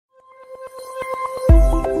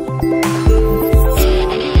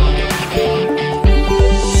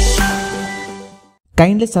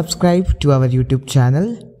Kindly subscribe to our YouTube channel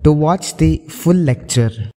to watch the full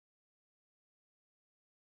lecture.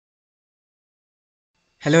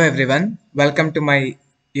 Hello everyone, welcome to my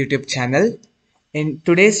YouTube channel. In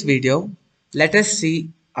today's video, let us see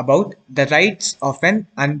about the rights of an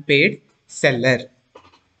unpaid seller.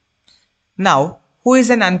 Now, who is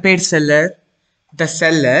an unpaid seller? The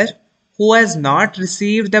seller who has not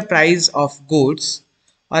received the price of goods,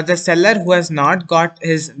 or the seller who has not got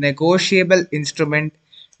his negotiable instrument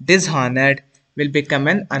dishonored will become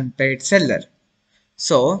an unpaid seller.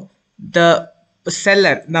 So the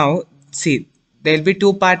seller, now see, there will be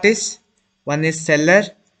two parties. One is seller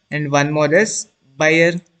and one more is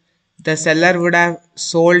buyer. The seller would have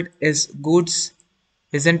sold his goods,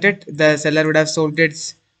 isn't it? The seller would have sold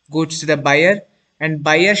its goods to the buyer, and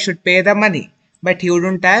buyer should pay the money, but he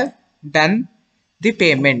wouldn't have done the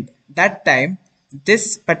payment. That time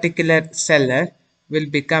this particular seller will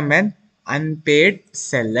become an unpaid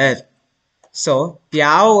seller. So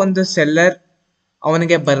ಯಾವ ಒಂದು seller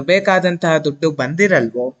ಅವನಿಗೆ ಬರಬೇಕಾದಂತಹ ದುಡ್ಡು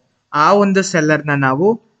ಬಂದಿರಲ್ವೋ ಆ ಒಂದು ಸೆಲ್ಲರ್ನ ನಾವು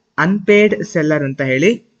unpaid seller ಅಂತ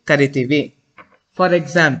ಹೇಳಿ ಕರಿತೀವಿ. For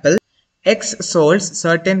example, X ಸೋಲ್ಡ್ಸ್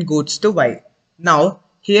certain goods to Y. Now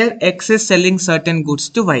here X is selling certain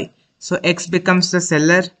goods to Y. So X becomes the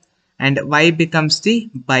seller and y becomes the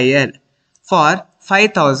buyer for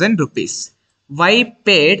 5,000 rupees. Y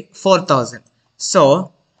paid 4,000. So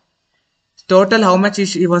total how much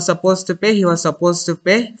he was supposed to pay? He was supposed to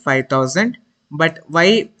pay 5,000, but Y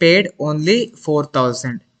paid only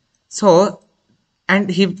 4,000. So, and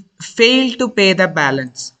he failed to pay the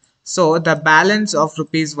balance. So the balance of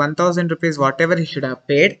rupees 1,000 rupees, whatever he should have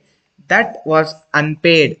paid, that was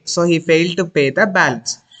unpaid. So he failed to pay the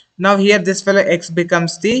balance. Now here this fellow X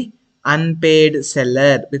becomes the unpaid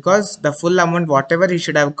seller because the full amount whatever he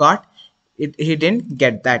should have got, he didn't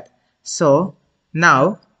get that. So now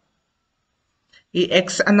ಈ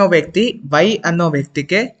X ಅನ್ನೋ ವ್ಯಕ್ತಿ Y ಅನ್ನೋ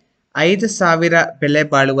ವ್ಯಕ್ತಿಗೆ 5,000 ಬೆಲೆ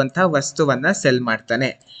ಬಾಳುವಂತಹ ವಸ್ತುವನ್ನ cell ಮಾಡ್ತಾನೆ.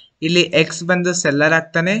 ಇಲ್ಲಿ X ಬಂದು ಸೆಲ್ಲರ್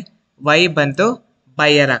ಆಗ್ತಾನೆ, ವೈ ಬಂದು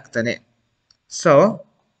ಬೈಯರ್ ಆಗ್ತಾನೆ. ಸೊ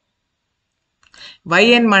ವೈ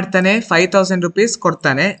ಏನ್ ಮಾಡ್ತಾನೆ, 5,000 rupees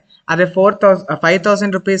ಕೊಡ್ತಾನೆ. ಅದೇ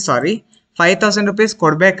 5,000 rupees 5,000 rupees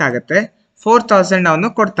ಕೊಡ್ಬೇಕಾಗತ್ತೆ. 4,000 ಅವನು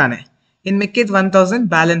ಕೊಡ್ತಾನೆ. ಇನ್ ಮಿಕ್ಕಿದ 1,000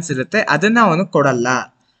 ಬ್ಯಾಲೆನ್ಸ್ ಇರುತ್ತೆ, ಅದನ್ನ ಅವನು ಕೊಡಲ್ಲ.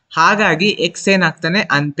 ಹಾಗಾಗಿ ಎಕ್ಸ್ ಏನಾಗ್ತಾನೆ,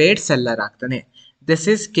 ಅನ್ಪೇಡ್ ಸೆಲ್ಲರ್ ಆಗ್ತಾನೆ. This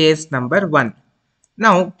is case number 1.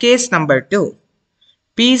 Now case number 2.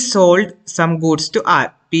 P sold some goods to R.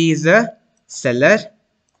 P is a seller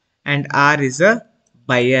and R is a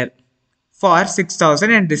buyer for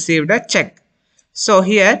 6,000 and received a check. So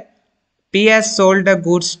here P has sold the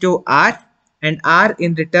goods to R and R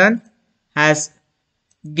in return has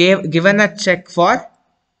given a check for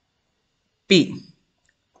P.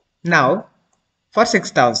 Now for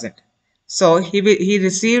 6,000. So he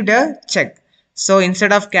received a check. So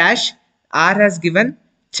instead of cash, R has given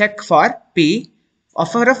check for P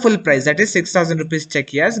for a full price, that is 6,000 rupees check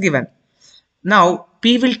he has given. Now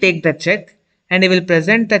P will take the check and he will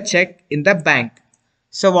present the check in the bank.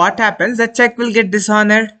 So what happens, the check will get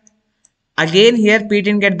dishonored. Again here P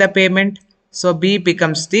didn't get the payment, so B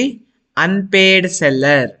becomes the unpaid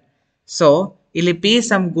seller. So ಇಲ್ಲಿ P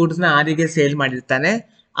some goods na R ಗೆ sale ಮಾಡಿರ್ತಾನೆ.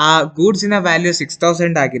 ಆ goods ನ value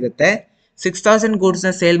 6,000 ಆಗಿರುತ್ತೆ. 6,000 goods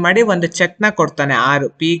ನ sale ಮಾಡಿ ಒಂದು check ನ ಕೊಡ್ತಾನೆ. ಆರ್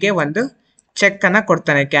ಪಿ ಗೆ ಒಂದು ಚೆಕ್ ಅನ್ನ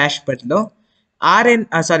ಕೊಡ್ತಾನೆ ಕ್ಯಾಶ್ ಬದಲು.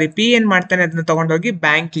 ಪಿ ಏನ್ ಮಾಡ್ತಾನೆ, ಅದನ್ನ ತಗೊಂಡೋಗಿ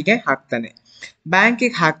ಬ್ಯಾಂಕಿಗೆ ಹಾಕ್ತಾನೆ.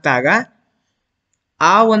 ಬ್ಯಾಂಕಿಗೆ ಹಾಕಿದಾಗ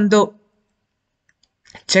ಆ ಒಂದು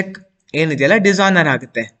ಚೆಕ್ ಏನಿದೆಯಲ್ಲ ಡಿಸಾನರ್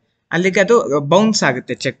ಆಗುತ್ತೆ, ಅಲ್ಲಿಗೆ ಅದು ಬೌನ್ಸ್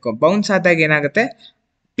ಆಗುತ್ತೆ. ಚೆಕ್ ಬೌನ್ಸ್ ಆದಾಗ ಏನಾಗುತ್ತೆ,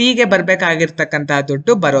 ಪಿಗೆ ಬರ್ಬೇಕಾಗಿರ್ತಕ್ಕಂತಹ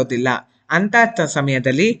ದುಡ್ಡು ಬರೋದಿಲ್ಲ. ಅಂತ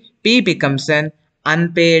ಸಮಯದಲ್ಲಿ P becomes an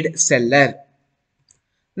unpaid seller.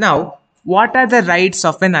 Now what are the rights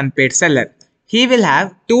of an unpaid seller? He will have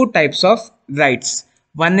two types of rights.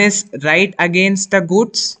 One is right against the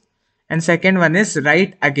goods and second one is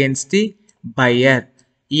right against the buyer.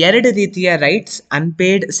 ಎರಡು ರೀತಿಯ rights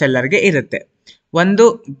unpaid ಸೆಲ್ಲರ್ಗೆ ಇರುತ್ತೆ. ಒಂದು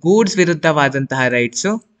goods ವಿರುದ್ಧವಾದಂತಹ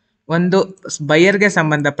rights, ಒಂದು ಬೈಯರ್ಗೆ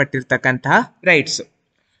ಸಂಬಂಧಪಟ್ಟಿರ್ತಕ್ಕಂತಹ rights.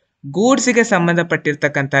 ಗೂಡ್ಸ್ಗೆ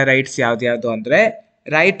ಸಂಬಂಧಪಟ್ಟಿರ್ತಕ್ಕಂತಹ rights ಯಾವ್ದ್ಯಾವುದು ಅಂದರೆ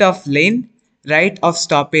right of lane, right of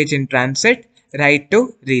stoppage in transit, right to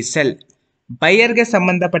resell. ಬೈಯರ್ಗೆ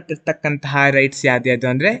ಸಂಬಂಧಪಟ್ಟಿರ್ತಕ್ಕಂತಹ rights ಯಾವ್ದು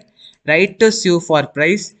ಅಂದರೆ right to ಸ್ಯೂ for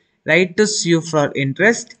price, right to ಸ್ಯೂ for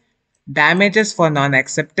interest, damages for non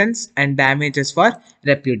acceptance and damages for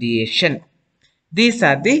ರೆಪ್ಯುಡಿಯೇಷನ್. These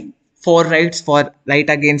are the 4 rights for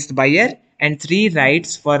right against buyer and 3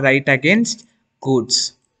 rights for right against goods.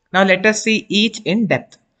 Now let us see each in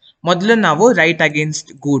depth. ಮೊದಲು ನಾವು right against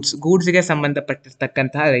ಗೂಡ್ಸ್ಗೆ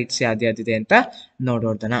ಸಂಬಂಧಪಟ್ಟಿರ್ತಕ್ಕಂತಹ rights ಯಾವ್ದಿದೆ ಅಂತ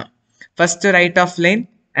ನೋಡೋಣ. First right of line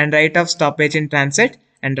and right of stoppage in transit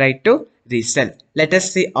and right to resell. Let us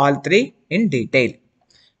see all three in detail.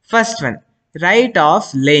 First one, right of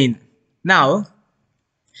lane. Now,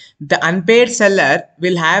 the unpaid seller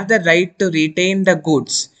will have the right to retain the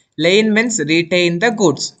goods. Lane means retain the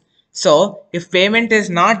goods. So, if payment is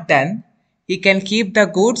not done, he can keep the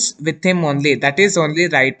goods with him only. That is only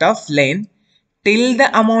right of lane till the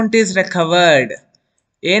amount is recovered.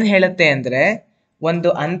 ಏನು ಹೇಳುತ್ತೆ ಅಂದರೆ ಒಂದು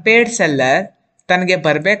unpaid seller ತನಗೆ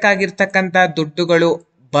ಬರಬೇಕಾಗಿರ್ತಕ್ಕಂಥ ದುಡ್ಡುಗಳು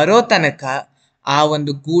ಬರೋ ತನಕ ಆ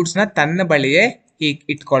ಒಂದು ಗೂಡ್ಸ್ನ ತನ್ನ ಬಳಿಯೇ ಹೀಗೆ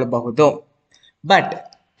ಇಟ್ಕೊಳ್ಬಹುದು. But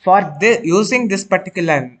for using this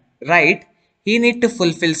particular right, he need to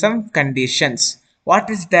fulfill some conditions. What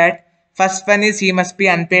is that? First one is he must be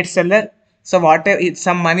unpaid seller. So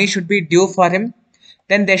some money should be due for him.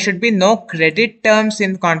 Then there should be no credit terms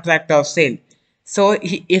in contract of sale. So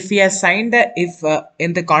if he has signed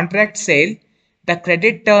in the contract sale, the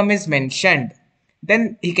credit term is mentioned, then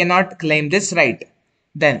he cannot claim this right.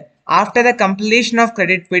 Then after the completion of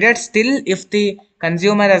credit period, still if the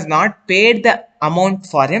consumer has not paid the amount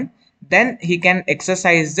for him, then he can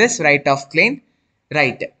exercise this right of claim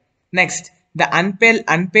right. Next, the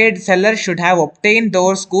unpaid seller should have obtained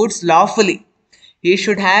those goods lawfully. He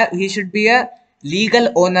should be a legal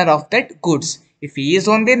owner of that goods. If he is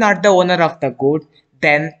only not the owner of the good,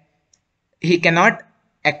 then he cannot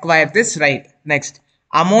acquire this right. Next,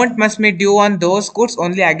 amount must be due on those goods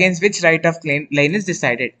only against which right of lane is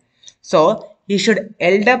decided. So he should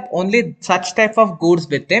held up only such type of goods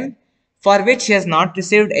with him for which he has not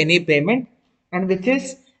received any payment and which is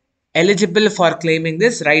eligible for claiming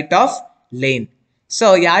this right of lane. So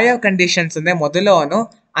ಯಾವ conditions ಅಂದರೆ ಮೊದಲು ಅವನು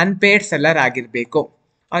unpaid seller ಆಗಿರಬೇಕು,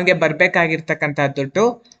 ಅವನಿಗೆ ಬರಬೇಕಾಗಿರ್ತಕ್ಕಂಥ ದುಡ್ಡು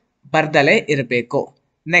ಬರ್ದಲೇ ಇರಬೇಕು.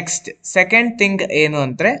 Next second thing ಏನು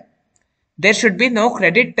ಅಂದರೆ there should be no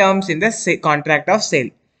credit terms in the contract of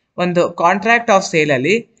sale. ಒಂದು ಕಾಂಟ್ರಾಕ್ಟ್ ಆಫ್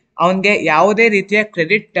ಸೇಲಲ್ಲಿ ಅವನಿಗೆ ಯಾವುದೇ ರೀತಿಯ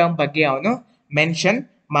ಕ್ರೆಡಿಟ್ ಟರ್ಮ್ ಬಗ್ಗೆ ಅವನು ಮೆನ್ಷನ್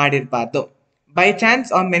ಮಾಡಿರಬಾರ್ದು. ಬೈ ಚಾನ್ಸ್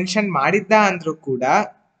ಅವ್ನು ಮೆನ್ಷನ್ ಮಾಡಿದ್ದ ಅಂದ್ರೂ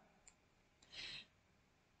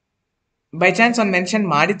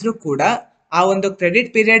ಕೂಡ ಆ ಒಂದು ಕ್ರೆಡಿಟ್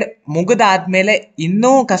ಪೀರಿಯಡ್ ಮುಗಿದಾದ್ಮೇಲೆ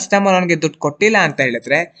ಇನ್ನೂ ಕಸ್ಟಮರ್ ಅವನಿಗೆ ದುಡ್ಡು ಕೊಟ್ಟಿಲ್ಲ ಅಂತ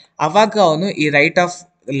ಹೇಳಿದ್ರೆ ಅವಾಗ ಅವನು ಈ ರೈಟ್ ಆಫ್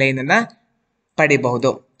ಲೈನನ್ನು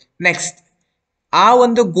ಪಡಿಬಹುದು. ನೆಕ್ಸ್ಟ್, ಆ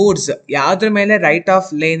ಒಂದು ಗೂಡ್ಸ್ ಯಾವುದ್ರ ಮೇಲೆ ರೈಟ್ ಆಫ್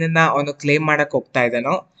ಲೈನನ್ನು ಅವನು ಕ್ಲೇಮ್ ಮಾಡಕ್ಕೆ ಹೋಗ್ತಾ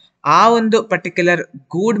ಇದ್ದಾನೋ ಆ ಒಂದು ಪರ್ಟಿಕ್ಯುಲರ್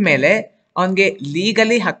ಗೂಡ್ ಮೇಲೆ ಅವನಿಗೆ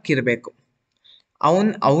ಲೀಗಲಿ ಹಕ್ಕಿರಬೇಕು.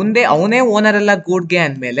 ಅವನೇ ಓನರ್ ಅಲ್ಲ ಗೂಡ್ಗೆ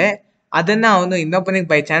ಅಂದಮೇಲೆ ಅದನ್ನು ಅವನು ಇನ್ನೊಬ್ಬನಿಗೆ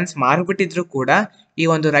ಬೈ ಚಾನ್ಸ್ ಮಾರ್ಬಿಟ್ಟಿದ್ರು ಕೂಡ ಈ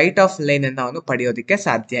ಒಂದು ರೈಟ್ ಆಫ್ ಲೈನನ್ನು ಅವನು ಪಡೆಯೋದಕ್ಕೆ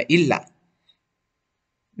ಸಾಧ್ಯ ಇಲ್ಲ.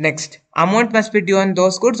 Next, amount must be due on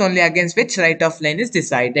those goods only against which right of line is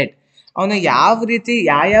decided. ಅವನು ಯಾವ ರೀತಿ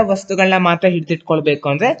ಯಾವ ವಸ್ತುಗಳನ್ನ ಮಾತ್ರ ಹಿಡಿದಿಟ್ಕೊಳ್ಬೇಕು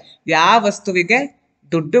ಅಂದರೆ ಯಾವ ವಸ್ತುವಿಗೆ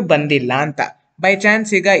ದುಡ್ಡು ಬಂದಿಲ್ಲ ಅಂತ. ಬೈ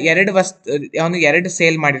ಚಾನ್ಸ್ ಈಗ ಅವನು ಎರಡು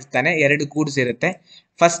ಸೇಲ್ ಮಾಡಿರ್ತಾನೆ, ಎರಡು ಗೂಡ್ಸ್ ಇರುತ್ತೆ.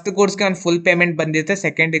 ಫಸ್ಟ್ ಗೂಡ್ಸ್ಗೆ ಅವ್ನು ಫುಲ್ ಪೇಮೆಂಟ್ ಬಂದಿರುತ್ತೆ,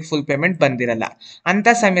 ಸೆಕೆಂಡಿಗೆ ಫುಲ್ ಪೇಮೆಂಟ್ ಬಂದಿರಲ್ಲ. ಅಂಥ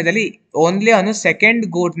ಸಮಯದಲ್ಲಿ ಓನ್ಲಿ ಅವನು ಸೆಕೆಂಡ್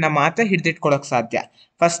ಗೂಡ್ನ ಮಾತ್ರ ಹಿಡಿದಿಟ್ಕೊಳ್ಳೋಕೆ ಸಾಧ್ಯ,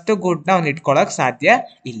 ಫಸ್ಟ್ ಗೂಡ್ನ ಅವ್ನು ಇಟ್ಕೊಳ್ಳೋಕೆ ಸಾಧ್ಯ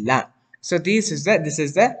ಇಲ್ಲ. So this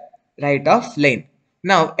is the right of line.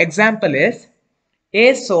 Now example is A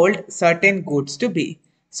sold certain goods to B.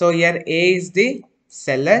 So here A is the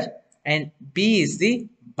seller and B is the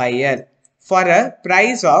buyer for a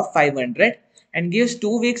price of 500 and gives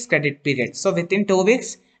 2 weeks credit period. So within 2 weeks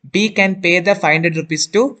B can pay the 500 rupees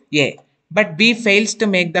to A, but B fails to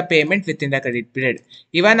make the payment within the credit period.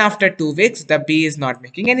 Even after 2 weeks the B is not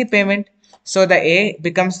making any payment. So the A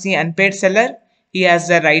becomes the unpaid seller. He has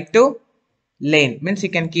the right to lane, means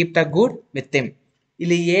he can keep the good with him.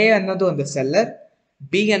 ಇಲ್ಲಿ A ಅನ್ನೋದು ಒಂದು seller,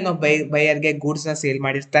 B ಅನ್ನೋ ಬೈಯರ್ಗೆ ಗೂಡ್ಸ್ನ sale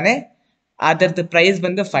ಮಾಡಿರ್ತಾನೆ. ಅದರದ್ದು price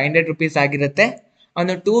ಬಂದು 500 rupees ಆಗಿರುತ್ತೆ.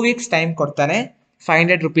 ಅವನು 2 weeks time ಕೊಡ್ತಾನೆ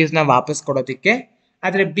 500 rupeesನ ವಾಪಸ್ ಕೊಡೋದಕ್ಕೆ.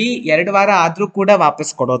 ಆದರೆ ಬಿ 2 ವಾರ ಆದರೂ ಕೂಡ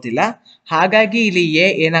ವಾಪಸ್ ಕೊಡೋದಿಲ್ಲ. ಹಾಗಾಗಿ ಇಲ್ಲಿ A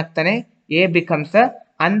ಏನಾಗ್ತಾನೆ, A becomes a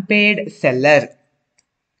unpaid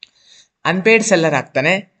seller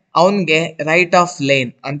ಆಗ್ತಾನೆ. ಅವನಿಗೆ ರೈಟ್ ಆಫ್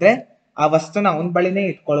ಲೈನ್ ಅಂದರೆ ಆ ವಸ್ತುನ ಅವನ ಬಳಿನೇ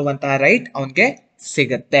ಇಟ್ಕೊಳ್ಳುವಂತಹ ರೈಟ್ ಅವನಿಗೆ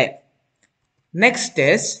ಸಿಗುತ್ತೆ. Next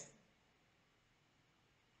is,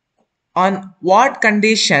 on what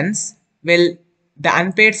conditions will the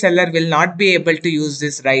unpaid seller will not be able to use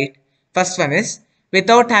this right? First one is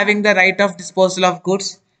without having the right of disposal of goods.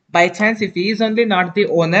 By chance if he is only not the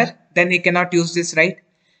owner, then he cannot use this right.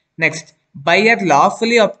 Next, buyer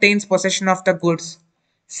lawfully obtains possession of the goods.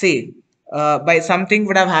 See, by something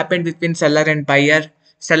would have happened between seller and buyer.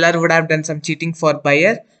 Seller would have done some cheating for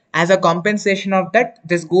buyer. As a compensation of that,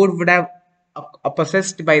 this good would have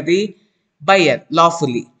possessed by the buyer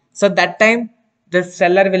lawfully. So that time the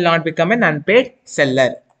seller will not become an unpaid seller,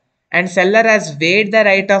 and seller has waived the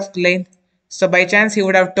right of claim. So by chance he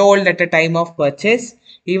would have told at the time of purchase,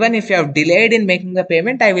 even if you have delayed in making the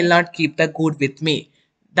payment, I will not keep the good with me.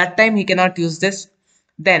 That time he cannot use this.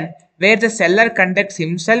 Then where the seller conducts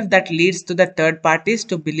himself that leads to the third parties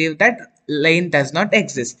to believe that lane does not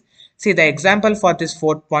exist. See the example for this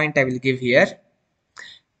fourth point I will give here.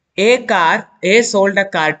 A sold a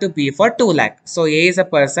car to B for 2 lakh. So A is a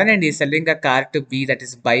person and he's selling a car to B, that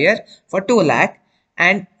is buyer, for 2 lakh,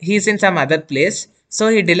 and he's in some other place. So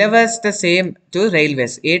he delivers the same to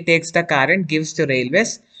railways. A takes the car and gives to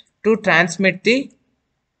railways to transmit the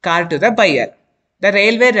car to the buyer. The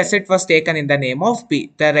railway receipt was taken in the name of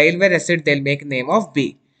B. The railway receipt they'll make name of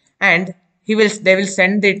B, and they will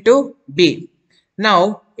send it to B. Now,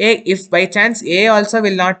 if by chance A also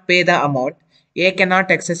will not pay the amount, A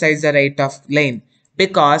cannot exercise the right of lane,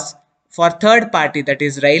 because for third party, that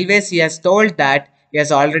is railways, he has told that he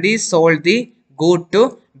has already sold the good to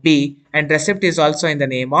B and receipt is also in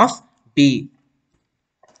the name of B.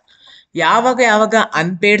 ಯಾವಾಗ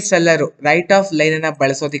unpaid seller right of line ಅನ್ನ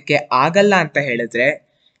ಬಳಸೋದಿಕ್ಕೆ ಆಗಲ್ಲ ಅಂತ ಹೇಳಿದ್ರೆ,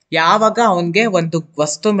 ಯಾವಾಗ ಅವನ್ಗೆ ಒಂದು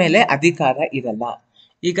ವಸ್ತು ಮೇಲೆ ಅಧಿಕಾರ ಇರಲ್ಲ.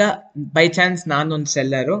 ಈಗ ಬೈ ಚಾನ್ಸ್ ನಾನೊಂದು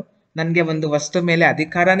ಸೆಲ್ಲರು, ನನಗೆ ಒಂದು ವಸ್ತು ಮೇಲೆ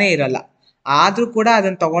ಅಧಿಕಾರನೇ ಇರಲ್ಲ, ಆದ್ರೂ ಕೂಡ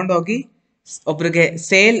ಅದನ್ನ ತಗೊಂಡೋಗಿ ಒಬ್ರಿಗೆ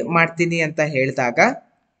ಸೇಲ್ ಮಾಡ್ತೀನಿ ಅಂತ ಹೇಳಿದಾಗ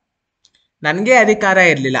ನನಗೆ ಅಧಿಕಾರ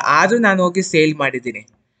ಇರಲಿಲ್ಲ, ಆದ್ರೂ ನಾನು ಹೋಗಿ ಸೇಲ್ ಮಾಡಿದ್ದೀನಿ.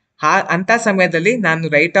 ಅಂತ ಸಮಯದಲ್ಲಿ ನಾನು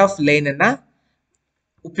ರೈಟ್ ಆಫ್ ಲೈನ್ ಅನ್ನ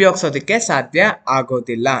ಉಪಯೋಗಿಸೋದಕ್ಕೆ ಸಾಧ್ಯ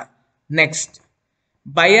ಆಗೋದಿಲ್ಲ. Next,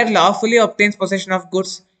 buyer ಲಾಫುಲಿ ಒಬ್ಟೈನ್ಸ್ possession of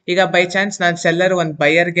goods. ಈಗ ಬೈ ಚಾನ್ಸ್ ನಾನು ಸೆಲ್ಲರ್ ಒಂದು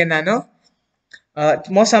ಬೈಯರ್ಗೆ ನಾನು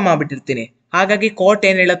ಮೋಸ ಮಾಡ್ಬಿಟ್ಟಿರ್ತೀನಿ, ಹಾಗಾಗಿ ಕೋರ್ಟ್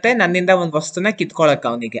ಏನ್ ಹೇಳುತ್ತೆ, ನನ್ನಿಂದ ಒಂದು ವಸ್ತುನ ಕಿತ್ಕೊಳಕ್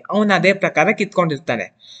ಅವನು ಅದೇ ಪ್ರಕಾರ ಕಿತ್ಕೊಂಡಿರ್ತಾನೆ.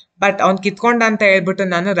 ಬಟ್ ಅವ್ನು ಕಿತ್ಕೊಂಡ ಅಂತ ಹೇಳ್ಬಿಟ್ಟು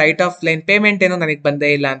ನಾನು ರೈಟ್ ಆಫ್ ಲೈನ್ ಪೇಮೆಂಟ್ ಏನೋ ನನಗೆ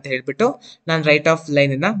ಬಂದೇ ಇಲ್ಲ ಅಂತ ಹೇಳ್ಬಿಟ್ಟು ನಾನು ರೈಟ್ ಆಫ್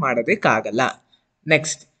ಲೈನ್ ಅನ್ನ ಮಾಡೋದಕ್ಕಾಗಲ್ಲ.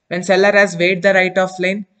 Next, when seller has wait the right of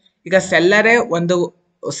line. ಈಗ ಸೆಲ್ಲರೇ ಒಂದು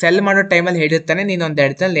ಸೆಲ್ ಮಾಡೋ ಟೈಮಲ್ಲಿ ಹೇಳಿರ್ತಾನೆ, ನೀನು ಒಂದು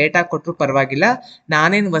 2 ದಿನ ಲೇಟಾಗಿ ಕೊಟ್ಟರು ಪರವಾಗಿಲ್ಲ,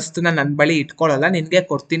 ನಾನೇನು ವಸ್ತುನ ನನ್ನ ಬಳಿ ಇಟ್ಕೊಳ್ಳಲ್ಲ, ನಿನಗೆ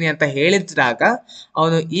ಕೊಡ್ತೀನಿ ಅಂತ ಹೇಳಿದ್ರಾಗ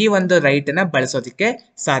ಅವನು ಈ ಒಂದು ರೈಟನ್ನ ಬಳಸೋದಕ್ಕೆ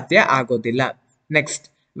ಸಾಧ್ಯ ಆಗೋದಿಲ್ಲ. Next,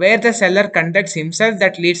 wear the seller conducts himself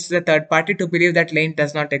that leads to the third party to believe that line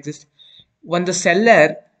does not exist. ಒಂದು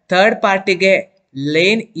ಸೆಲ್ಲರ್ ಥರ್ಡ್ ಪಾರ್ಟಿಗೆ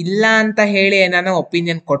ಲೈನ್ ಇಲ್ಲ ಅಂತ ಹೇಳಿ ಏನಾನ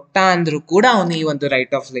ಒಪಿನಿಯನ್ ಕೊಟ್ಟ ಅಂದ್ರೂ ಕೂಡ ಅವನು ಈ ಒಂದು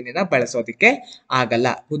ರೈಟ್ ಆಫ್ ಲೈನ್ ಅನ್ನ ಬಳಸೋದಕ್ಕೆ ಆಗಲ್ಲ.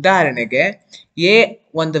 ಉದಾಹರಣೆಗೆ, ಎ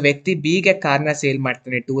ಒಂದು ವ್ಯಕ್ತಿ ಬಿಗೆ ಕಾರ್ನ ಸೇಲ್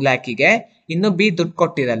ಮಾಡ್ತಾನೆ 2 ಲ್ಯಾಕಿಗೆ, ಇನ್ನು ಬಿ ದುಡ್ಡು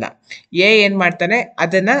ಕೊಟ್ಟಿರಲ್ಲ. ಎ ಏನ್ ಮಾಡ್ತಾನೆ,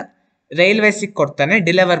 ಅದನ್ನ ರೈಲ್ವೇಸಿಗೆ ಕೊಡ್ತಾನೆ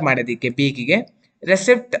ಡೆಲಿವರ್ ಮಾಡೋದಿಕ್ಕೆ ಬಿಗಿಗೆ.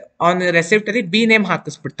 ರೆಸಿಪ್ಟ್ ಅಲ್ಲಿ ಬಿ ನೇಮ್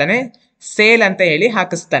ಹಾಕಿಸ್ಬಿಡ್ತಾನೆ, ಸೇಲ್ ಅಂತ ಹೇಳಿ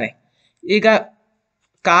ಹಾಕಿಸ್ತಾನೆ. ಈಗ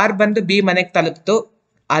ಕಾರ್ ಬಂದು ಬಿ ಮನೆಗೆ ತಲುಪ್ತು,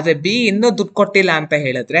 ಆದ್ರೆ ಬಿ ಇನ್ನೂ ದುಡ್ಡು ಕೊಟ್ಟಿಲ್ಲ ಅಂತ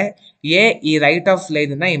ಹೇಳಿದ್ರೆ ಎ ಈ ರೈಟ್ ಆಫ್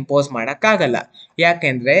ಲೈನ್ ಅನ್ನ ಇಂಪೋಸ್ ಮಾಡಕ್ಕಾಗಲ್ಲ.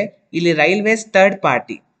 ಯಾಕೆಂದ್ರೆ ಇಲ್ಲಿ ರೈಲ್ವೇಸ್ ಥರ್ಡ್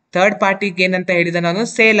ಪಾರ್ಟಿಗೆ ಏನಂತ ಹೇಳಿದ, ನಾನು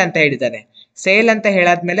ಸೇಲ್ ಅಂತ ಹೇಳಿದ್ದಾನೆ. ಸೇಲ್ ಅಂತ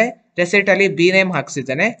ಹೇಳಾದ್ಮೇಲೆ ರೆಸಿಟ್ ಅಲ್ಲಿ ಬಿ ನೇಮ್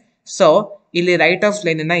ಹಾಕ್ಸಿದ್ದಾನೆ. ಸೊ ಇಲ್ಲಿ ರೈಟ್ ಆಫ್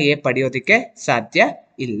ಲೈನ್ ಅನ್ನ ಎ ಪಡೆಯೋದಿಕ್ಕೆ ಸಾಧ್ಯ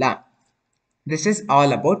ಇಲ್ಲ. This is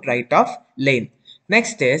all about right of line.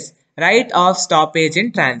 Next is right of stoppage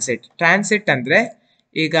in transit. Transit ಅಂದ್ರೆ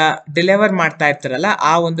ಈಗ ಡೆಲಿವರ್ ಮಾಡ್ತಾ ಇರ್ತಾರಲ್ಲ,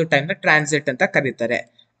 ಆ ಒಂದು ಟೈಮ್ನ ಟ್ರಾನ್ಸಿಟ್ ಅಂತ ಕರೀತಾರೆ.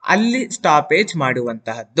 ಅಲ್ಲಿ ಸ್ಟಾಪೇಜ್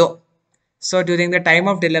ಮಾಡುವಂತಹದ್ದು. So during the time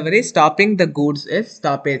of delivery, stopping the goods is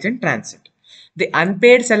stoppage in transit. The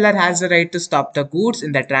unpaid seller has the right to stop the goods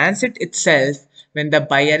in the transit itself when the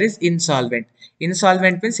buyer is insolvent.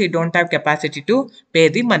 Insolvent means he don't have capacity to pay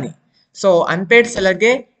the money. So unpaid seller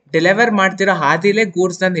ಗೆ deliver ಮಾಡ್ತಿರೋ ಹಾದಿಲೇ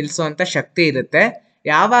goods ನ ನಿಲ್ಲಿಸುವಂತ ಶಕ್ತಿ ಇರುತ್ತೆ.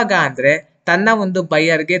 ಯಾವಾಗ ಅಂದ್ರೆ ತನ್ನ ಒಂದು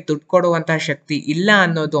ಬೈಯರ್ಗೆ ದುಡ್ಡು ಕೊಡುವಂತಹ ಶಕ್ತಿ ಇಲ್ಲ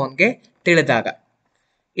ಅನ್ನೋದು ಅವನ್ಗೆ ತಿಳಿದಾಗ.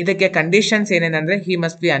 ಇದಕ್ಕೆ conditions ಏನೇನಂದ್ರೆ, he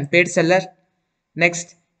must be unpaid seller. Next,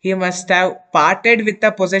 he must have parted with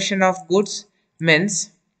the possession of goods, means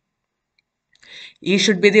he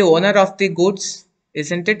should be the owner of the goods,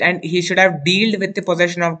 isn't it? And he should have dealt with the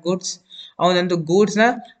possession of goods. ಅವನೊಂದು goods ನ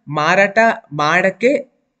ಮಾರಾಟ ಮಾಡಕ್ಕೆ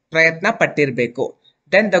ಪ್ರಯತ್ನ ಪಟ್ಟಿರಬೇಕು.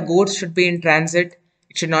 Then the goods should be in transit.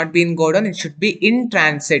 It should not be in godown. It should be in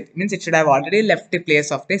transit. Means it should have already left the place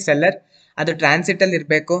of the seller. ಅದು transit ಅಲ್ಲಿ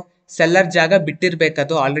ಇರಬೇಕು. Seller ಜಾಗ ಬಿಟ್ಟಿರ್ಬೇಕು,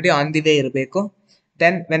 ಅದು already on the way ಇರಬೇಕು.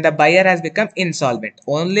 Then when the buyer has become insolvent,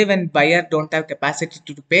 only when buyer don't have capacity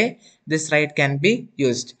to pay, this right can be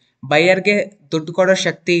used. ಬೈಯರ್ಗೆ ದುಡ್ಡು ಕೊಡೋ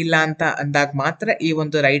ಶಕ್ತಿ ಇಲ್ಲ ಅಂತ ಅಂದಾಗ ಮಾತ್ರ ಈ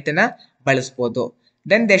ಒಂದು ರೈಟ್ ನ ಬಳಸಬಹುದು.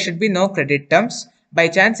 Then there should be no credit terms. By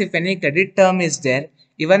chance, if any credit term is there,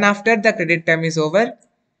 even after the credit term is over,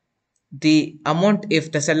 the amount if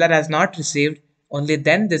the seller has not received, only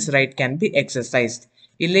then this right can be exercised.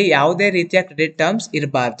 ಇಲ್ಲಿ ಯಾವುದೇ ರೀತಿಯ credit terms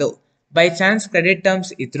ಇರಬಾರ್ದು. By chance credit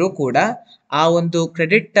terms ಇದ್ರೂ ಕೂಡ ಆ ಒಂದು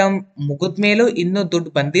credit term ಮುಗಿದ ಮೇಲೂ ಇನ್ನೂ ದುಡ್ಡು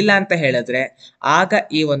ಬಂದಿಲ್ಲ ಅಂತ ಹೇಳಿದ್ರೆ ಆಗ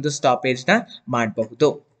ಈ ಒಂದು ಸ್ಟಾಪೇಜ್ ನ ಮಾಡಬಹುದು.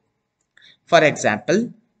 For example,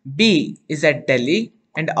 B is at Delhi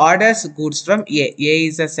and orders goods from A. A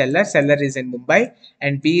is a seller is in Mumbai,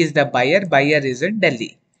 and B is the buyer is in Delhi.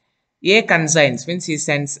 A consigns, means he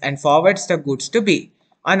sends and forwards the goods to B.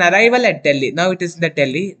 On arrival at Delhi, now it is in the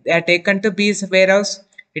Delhi, they are taken to B's warehouse.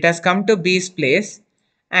 It has come to B's place,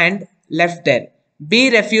 and left there. B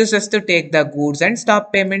refuses to take the goods and stop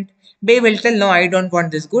payment. B will tell, no, I don't want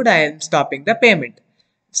this good, I am stopping the payment.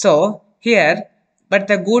 So here, but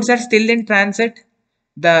the goods are still in transit.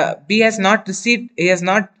 The B has not received, he has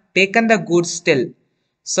not taken the goods still.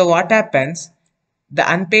 So what happens? The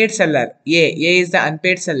unpaid seller, A is the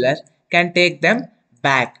unpaid seller, can take them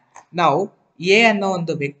back. Now A ಅನ್ನೋ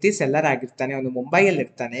ಒಂದು ವ್ಯಕ್ತಿ seller ಆಗಿರ್ತಾನೆ, ಅವನು ಮುಂಬೈಯಲ್ಲಿ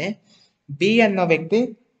ಇರ್ತಾನೆ. B ಅನ್ನೋ ವ್ಯಕ್ತಿ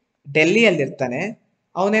ಡೆಲ್ಲಿಯಲ್ಲಿ ಇರ್ತಾನೆ.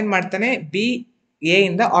 ಅವನೇನ್ ಮಾಡ್ತಾನೆ, ಬಿ ಎ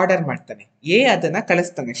ಇಂದ ಆರ್ಡರ್ ಮಾಡ್ತಾನೆ. ಎ ಅದನ್ನ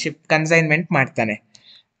ಕಳಿಸ್ತಾನೆ, ಶಿಪ್ ಕನ್ಸೈನ್ಮೆಂಟ್ ಮಾಡ್ತಾನೆ.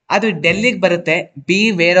 ಅದು ಡೆಲ್ಲಿಗೆ ಬರುತ್ತೆ, ಬಿ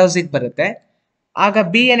ವೇರ್ ಹೌಸಿಗೆ ಬರುತ್ತೆ. ಆಗ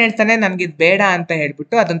ಬಿ ಏನ್ ಹೇಳ್ತಾನೆ, ನನ್ಗಿದ್ ಬೇಡ ಅಂತ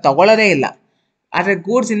ಹೇಳ್ಬಿಟ್ಟು ಅದನ್ನ ತಗೊಳ್ಳೋದೇ ಇಲ್ಲ. ಆದ್ರೆ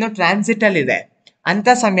ಗೂಡ್ಸ್ ಇನ್ನು ಟ್ರಾನ್ಸಿಟ್ ಅಲ್ಲಿ ಇದೆ. ಅಂತ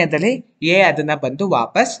ಸಮಯದಲ್ಲಿ ಎ ಅದನ್ನ ಬಂದು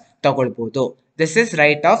ವಾಪಸ್ ತಗೊಳ್ಬಹುದು. This is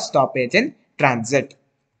right of stoppage in transit.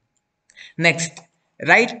 Next,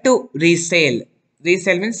 right to resale.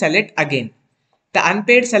 Resale means sell it again. The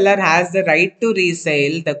unpaid seller has the right to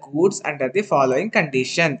resell the goods under the following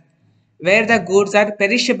condition. Where the goods are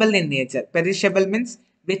perishable in nature. Perishable means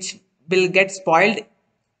which will get spoiled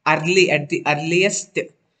early, at the earliest.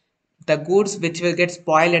 The goods which will get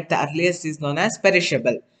spoiled at the earliest is known as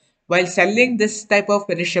perishable. While selling this type of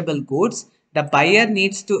perishable goods, the buyer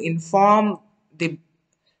needs to inform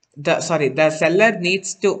the seller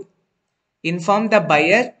needs to inform the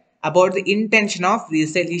buyer about the intention of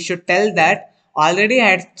resale. He should tell that already I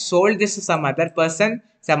had sold this to some other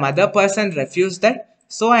person refused that,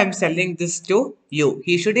 so I am selling this to you.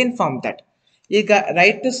 He should inform that. ಈಗ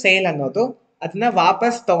right to sale ಅನ್ನೋದು ಅದನ್ನ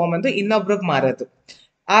ವಾಪಸ್ ತಗೊಂಬಂದು ಇನ್ನೊಬ್ರಿಗೆ ಮಾರೋದು.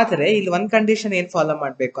 ಆದ್ರೆ ಇಲ್ಲಿ ಒಂದ್ ಕಂಡೀಷನ್ ಏನ್ ಫಾಲೋ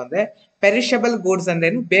ಮಾಡ್ಬೇಕು ಅಂದ್ರೆ, ಪೆರಿಷಬಲ್ ಗೂಡ್ಸ್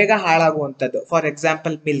ಅಂದ್ರೇನು, ಬೇಗ ಹಾಳಾಗುವಂಥದ್ದು. ಫಾರ್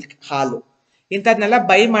ಎಕ್ಸಾಂಪಲ್ ಮಿಲ್ಕ್, ಹಾಲು, ಇಂಥದ್ನೆಲ್ಲ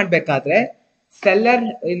ಬೈ ಮಾಡ್ಬೇಕಾದ್ರೆ ಸೆಲ್ಲರ್,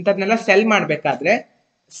 ಇಂಥದ್ನೆಲ್ಲ ಸೆಲ್ ಮಾಡ್ಬೇಕಾದ್ರೆ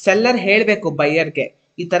ಸೆಲ್ಲರ್ ಹೇಳ್ಬೇಕು ಬೈಯರ್ಗೆ,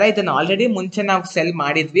 ಈ ತರ ಇದನ್ನ ಆಲ್ರೆಡಿ ಮುಂಚೆ ನಾವು ಸೆಲ್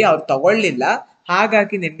ಮಾಡಿದ್ವಿ, ಅವ್ರು ತಗೊಳ್ಳಿಲ್ಲ,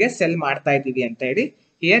 ಹಾಗಾಗಿ ನಿಮ್ಗೆ ಸೆಲ್ ಮಾಡ್ತಾ ಇದೀವಿ ಅಂತ ಹೇಳಿ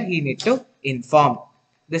here he need to inform.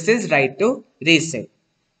 This is right to resale.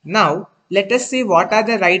 Now let us see what are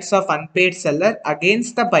the rights of unpaid seller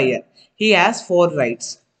against the buyer. He has 4 rights.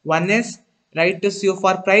 One is right to sue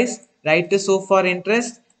for price, right to sue for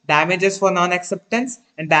interest, damages for non-acceptance,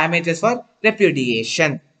 and damages for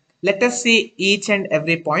repudiation. Let us see each and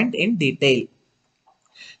every point in detail.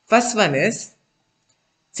 First one is,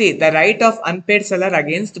 see, the right of unpaid seller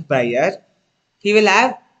against buyer. He will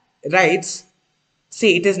have rights.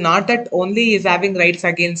 See, it is not that only he is having rights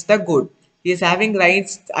against the good. He is having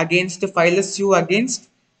rights against to file a sue against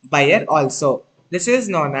buyer also. This is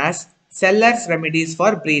known as seller's remedies for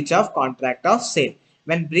breach of contract of sale.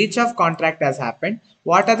 When breach of contract has happened,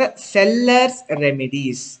 what are the seller's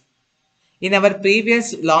remedies? In our previous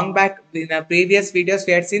previous videos,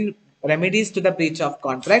 we had seen remedies to the breach of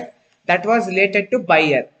contract. That was related to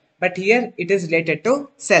buyer, but here it is related to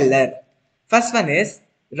seller. First one is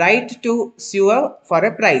right to sue for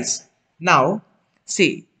a price. Now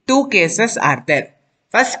see, 2 cases are there.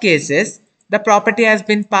 First case is the property has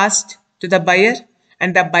been passed to the buyer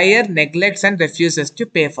and the buyer neglects and refuses to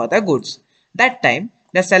pay for the goods. That time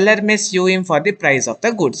the seller may sue him for the price of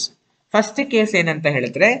the goods. First case ಏನಂತ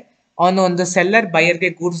ಹೇಳಿದ್ರೆ, ಅವನು ಒಂದು seller ಬೈಯರ್ಗೆ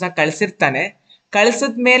goods ನ ಕಳಿಸಿರ್ತಾನೆ,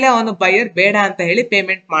 ಕಳಿಸಿದ ಮೇಲೆ ಅವನು buyer ಬೇಡ ಅಂತ ಹೇಳಿ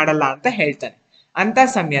ಪೇಮೆಂಟ್ ಮಾಡಲ್ಲ ಅಂತ ಹೇಳ್ತಾನೆ. ಅಂತ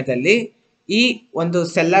ಸಮಯದಲ್ಲಿ ಈ ಒಂದು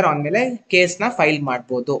ಸೆಲ್ಲರ್ ಅವನ ಮೇಲೆ ಕೇಸ್ ನ ಫೈಲ್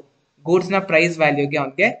ಮಾಡ್ಬೋದು. ಗೂಡ್ಸ್ ನ ಪ್ರೈಸ್ ವ್ಯಾಲ್ಯೂಗೆ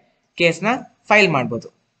ಅವನಿಗೆ ಕೇಸ್ ನ ಫೈಲ್ ಮಾಡ್ಬೋದು.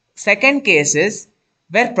 Second case is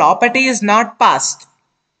where property is not passed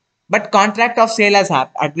but contract of sale has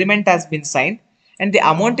agreement has been signed and the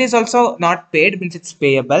amount is also not paid, means it's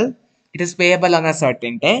payable. It is payable on a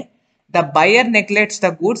certain day. The buyer neglects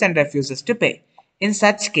the goods and refuses to pay. In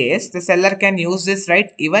such case, the seller can use this right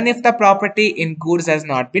even if the property in goods has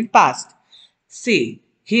not been passed. See,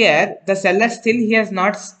 here the seller still he has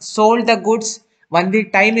not sold the goods, only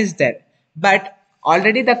time is there, but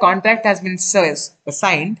already the contract has been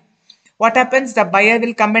signed. What happens? The buyer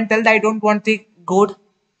will come and tell that I don't want the good.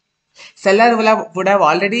 Seller would have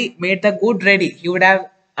already made the good ready. He would have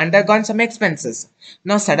undergone some expenses.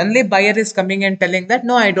 Now suddenly buyer is coming and telling that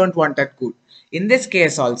no, I don't want that good. In this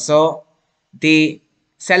case also, the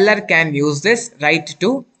seller can use this right to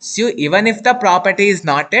sue even if the property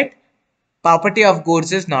of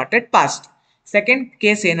goods is not yet passed. Second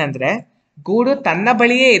case ಏನಂದ್ರೆ, ಗೂಡು ತನ್ನ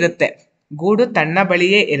ಬಳಿಯೇ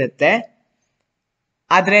ಇರುತ್ತೆ,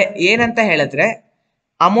 ಆದ್ರೆ ಏನಂತ ಹೇಳಿದ್ರೆ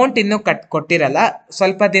amount ಇನ್ನೂ ಕೊಟ್ಟಿರಲ್ಲ,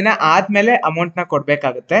 ಸ್ವಲ್ಪ ದಿನ ಆದ್ಮೇಲೆ ಅಮೌಂಟ್ ನ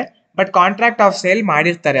ಕೊಡ್ಬೇಕಾಗುತ್ತೆ, ಬಟ್ ಕಾಂಟ್ರಾಕ್ಟ್ ಆಫ್ ಸೇಲ್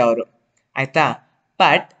ಮಾಡಿರ್ತಾರೆ ಅವರು, ಆಯ್ತಾ.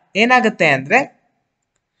 ಬಟ್ ಏನಾಗುತ್ತೆ ಅಂದ್ರೆ,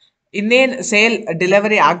 ಇನ್ನೇನ್ ಸೇಲ್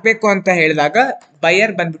ಡೆಲಿವರಿ ಆಗ್ಬೇಕು ಅಂತ ಹೇಳಿದಾಗ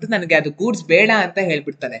ಬೈಯರ್ ಬಂದ್ಬಿಟ್ಟು ನನಗೆ ಅದು ಗೂಡ್ಸ್ ಬೇಡ ಅಂತ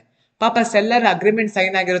ಹೇಳ್ಬಿಡ್ತಾನೆ. ಪಾಪ ಸೆಲ್ಲರ್ ಅಗ್ರಿಮೆಂಟ್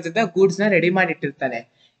ಸೈನ್ ಆಗಿರೋದ್ರಿಂದ ಗೂಡ್ಸ್ ನ ರೆಡಿ ಮಾಡಿಟ್ಟಿರ್ತಾನೆ.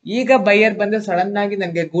 ಈಗ ಬೈಯರ್ ಬಂದು ಸಡನ್ ಆಗಿ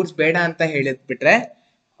ನನಗೆ ಗೂಡ್ಸ್ ಬೇಡ ಅಂತ ಹೇಳಿದ್ಬಿಟ್ರೆ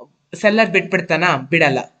ಸೆಲ್ಲರ್ ಬಿಟ್ಬಿಡ್ತಾನ?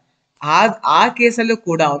 ಬಿಡಲ್ಲ. ಆ ಕೇಸಲ್ಲೂ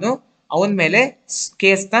ಕೂಡ ಅವನ ಮೇಲೆ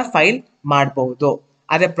ಕೇಸ್ನ ಫೈಲ್ ಮಾಡಬಹುದು.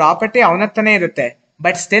 ಅದೇ ಪ್ರಾಪರ್ಟಿ ಅವನ ಹತ್ರನೇ ಇರುತ್ತೆ,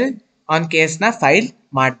 ಬಟ್ ಸ್ಟಿಲ್ ಅವನ್ ಕೇಸ್ನ ಫೈಲ್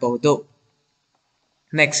ಮಾಡಬಹುದು.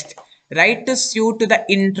 Next, right to sue to the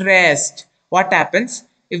interest. What happens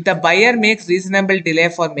if the buyer makes reasonable delay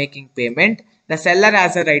for making payment? The seller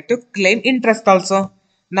has a right to claim interest also.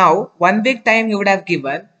 Now, 1 week time he would have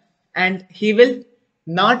given, and he will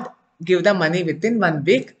not give the money within 1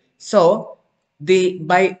 week. So, the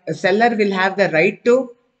seller will have the right to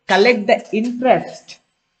collect the interest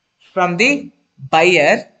from the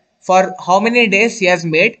buyer for how many days he has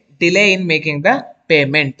made delay in making the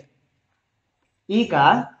payment. ಈಗ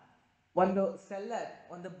ಒಂದು seller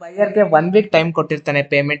ಒಂದು ಬೈಯರ್ಗೆ 1 week time ಕೊಟ್ಟಿರ್ತಾನೆ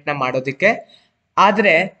payment ನ ಮಾಡೋದಕ್ಕೆ,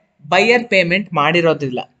 ಆದ್ರೆ buyer payment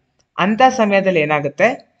ಮಾಡಿರೋದಿಲ್ಲ. ಅಂತ ಸಮಯದಲ್ಲಿ ಏನಾಗುತ್ತೆ,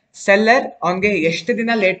 ಸೆಲ್ಲರ್ ಅವನ್ಗೆ ಎಷ್ಟು ದಿನ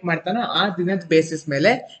ಲೇಟ್ ಮಾಡ್ತಾನೋ ಆ ದಿನದ ಬೇಸಿಸ್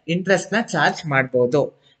ಮೇಲೆ ಇಂಟ್ರೆಸ್ಟ್ ನ ಚಾರ್ಜ್ ಮಾಡಬಹುದು.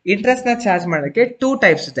 ಇಂಟ್ರೆಸ್ಟ್ ನ ಚಾರ್ಜ್ ಮಾಡೋಕ್ಕೆ 2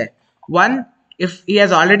 ಟೈಪ್ಸ್ ಇದೆ. One, if he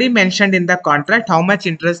has already mentioned in the contract how much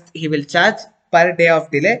interest he will charge per day of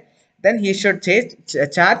delay, then he should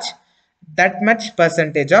charge that much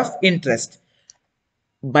percentage of interest.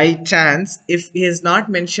 By chance, if he is not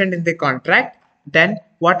mentioned in the contract, then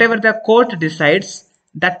whatever the court decides,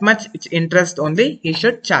 that much interest only he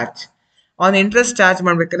should charge. On interest charge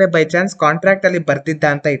ಮಾಡಬೇಕಾದ್ರೆ by chance contract ಅಲ್ಲಿ ಬರ್ತಿದ್ದ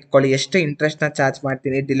ಅಂತ ಇಟ್ಕೊಳ್ಳಿ, ಎಷ್ಟು interest ನ charge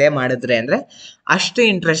ಮಾಡ್ತೀನಿ delay ಮಾಡಿದ್ರೆ ಅಂದ್ರೆ ಅಷ್ಟು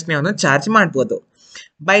ಇಂಟ್ರೆಸ್ಟ್ ನೇ ಅವನು ಚಾರ್ಜ್ ಮಾಡ್ಬೋದು.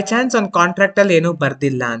 ಬೈ ಚಾನ್ಸ್ ಅವ್ನು ಕಾಂಟ್ರಾಕ್ಟ್ ಅಲ್ಲಿ ಏನು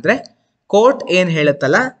ಬರ್ದಿಲ್ಲ ಅಂದ್ರೆ ಕೋರ್ಟ್ ಏನ್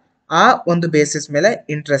ಹೇಳುತ್ತಲ್ಲ ಆ ಒಂದು ಬೇಸಿಸ್ ಮೇಲೆ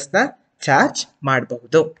ಇಂಟ್ರೆಸ್ಟ್ ನ ಚಾರ್ಜ್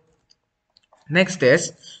ಮಾಡಬಹುದು. Next is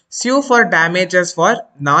sue for damages for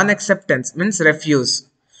non-acceptance, means refuse.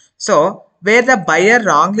 So, where the buyer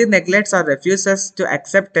wrongly neglects or refuses to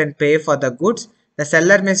accept and pay for the goods, the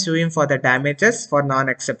seller may sue him for the damages for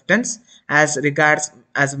non-acceptance as regards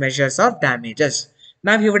as measures of damages.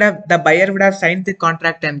 Now, the buyer would have signed the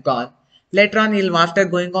contract and gone. Later on, after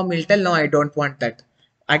going home, he'll tell, no, I don't want that.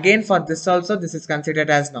 Again, for this also, this is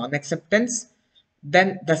considered as non-acceptance. Then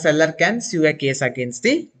the seller can sue a case against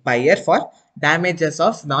the buyer for damages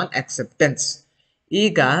of non-acceptance.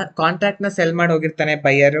 ಈಗ contract ನ cell ಮಾಡಿ ಹೋಗಿರ್ತಾನೆ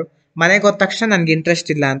buyer, ಮನೆಗೆ ಹೋದ ತಕ್ಷಣ ನನ್ಗೆ interest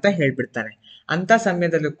ಇಲ್ಲ ಅಂತ ಹೇಳ್ಬಿಡ್ತಾನೆ. ಅಂತ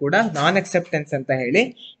ಸಮಯದಲ್ಲೂ ಕೂಡ ನಾನ್ ಅಕ್ಸೆಪ್ಟೆನ್ಸ್ ಅಂತ ಹೇಳಿ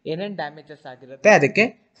ಏನೇನ್ ಡ್ಯಾಮೇಜಸ್ ಆಗಿರುತ್ತೆ ಅದಕ್ಕೆ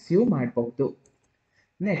ಸ್ಯೂ ಮಾಡಬಹುದು.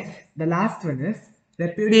 Next, the last one is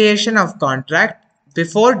repudiation of contract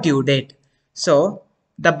before due date. So,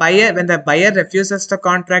 when the buyer refuses the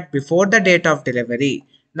contract before the date of delivery,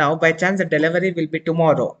 now by chance the delivery will be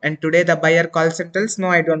tomorrow, and today the buyer calls and tells, no,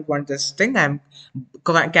 I don't want this thing, I'm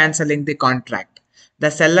cancelling the contract.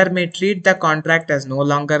 The seller may treat the contract as no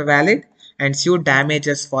longer valid and sue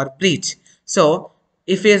damages for breach. So,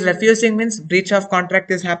 if he is refusing, means breach of contract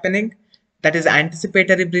is happening, that is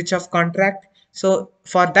anticipatory breach of contract. So,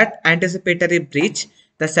 for that anticipatory breach,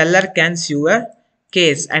 the seller can sue a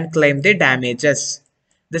case and claim the damages.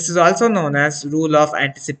 This is also known as rule of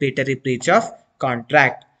anticipatory breach of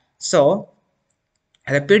contract. So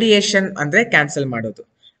ರೆಪ್ಯುಡಿಯೇಷನ್ ಅಂದ್ರೆ cancel ಮಾಡೋದು.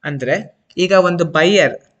 ಅಂದ್ರೆ ಈಗ ಒಂದು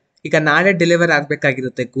buyer ಈಗ ನಾಳೆ deliver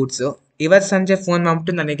ಆಗ್ಬೇಕಾಗಿರುತ್ತೆ goods, ಇವತ್ತು ಸಂಜೆ phone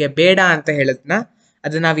ಮಾಡ್ಬಿಟ್ಟು ನನಗೆ ಬೇಡ ಅಂತ ಹೇಳದ್ನ,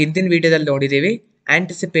 ಅದು ನಾವು ಹಿಂದಿನ ವಿಡಿಯೋದಲ್ಲಿ ನೋಡಿದೀವಿ,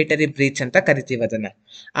 ಆಂಟಿಸಿಪೇಟರಿ ಬ್ರೀಚ್ ಅಂತ ಕರಿತೀವಿ ಅದನ್ನ.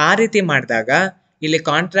 ಆ ರೀತಿ ಮಾಡಿದಾಗ ಇಲ್ಲಿ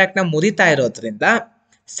ಕಾಂಟ್ರಾಕ್ಟ್ ನ ಮುರಿತಾ ಇರೋದ್ರಿಂದ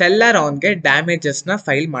ಸೆಲ್ಲರ್ ಅವನ್ಗೆ ಡ್ಯಾಮೇಜಸ್ ನ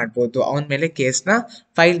ಫೈಲ್ ಮಾಡ್ಬೋದು. ಅವನ ಮೇಲೆ ಕೇಸ್ನ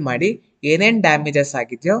ಫೈಲ್ ಮಾಡಿ ಏನೇನ್ ಡ್ಯಾಮೇಜಸ್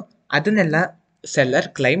ಆಗಿದೆಯೋ ಅದನ್ನೆಲ್ಲ ಸೆಲ್ಲರ್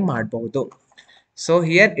ಕ್ಲೈಮ್ ಮಾಡಬಹುದು. ಸೊ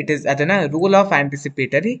ಹಿಯರ್ ಇಟ್ ಇಸ್ ಅದನ್ನ rule of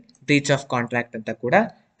anticipatory breach of contract ಅಂತ ಕೂಡ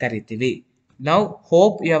ಕರಿತೀವಿ. Now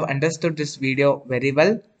hope you have understood this video very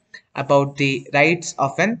well about the rights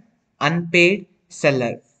of an unpaid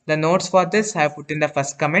seller. The notes for this I have put in the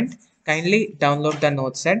first comment. Kindly download the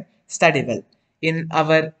notes and study well. In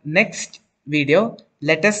our next video,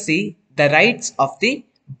 let us see the rights of the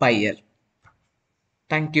buyer.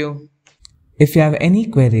 Thank you. If you have any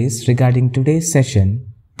queries regarding today's session,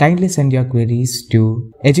 kindly send your queries to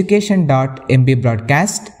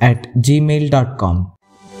education.mbroadcast@gmail.com.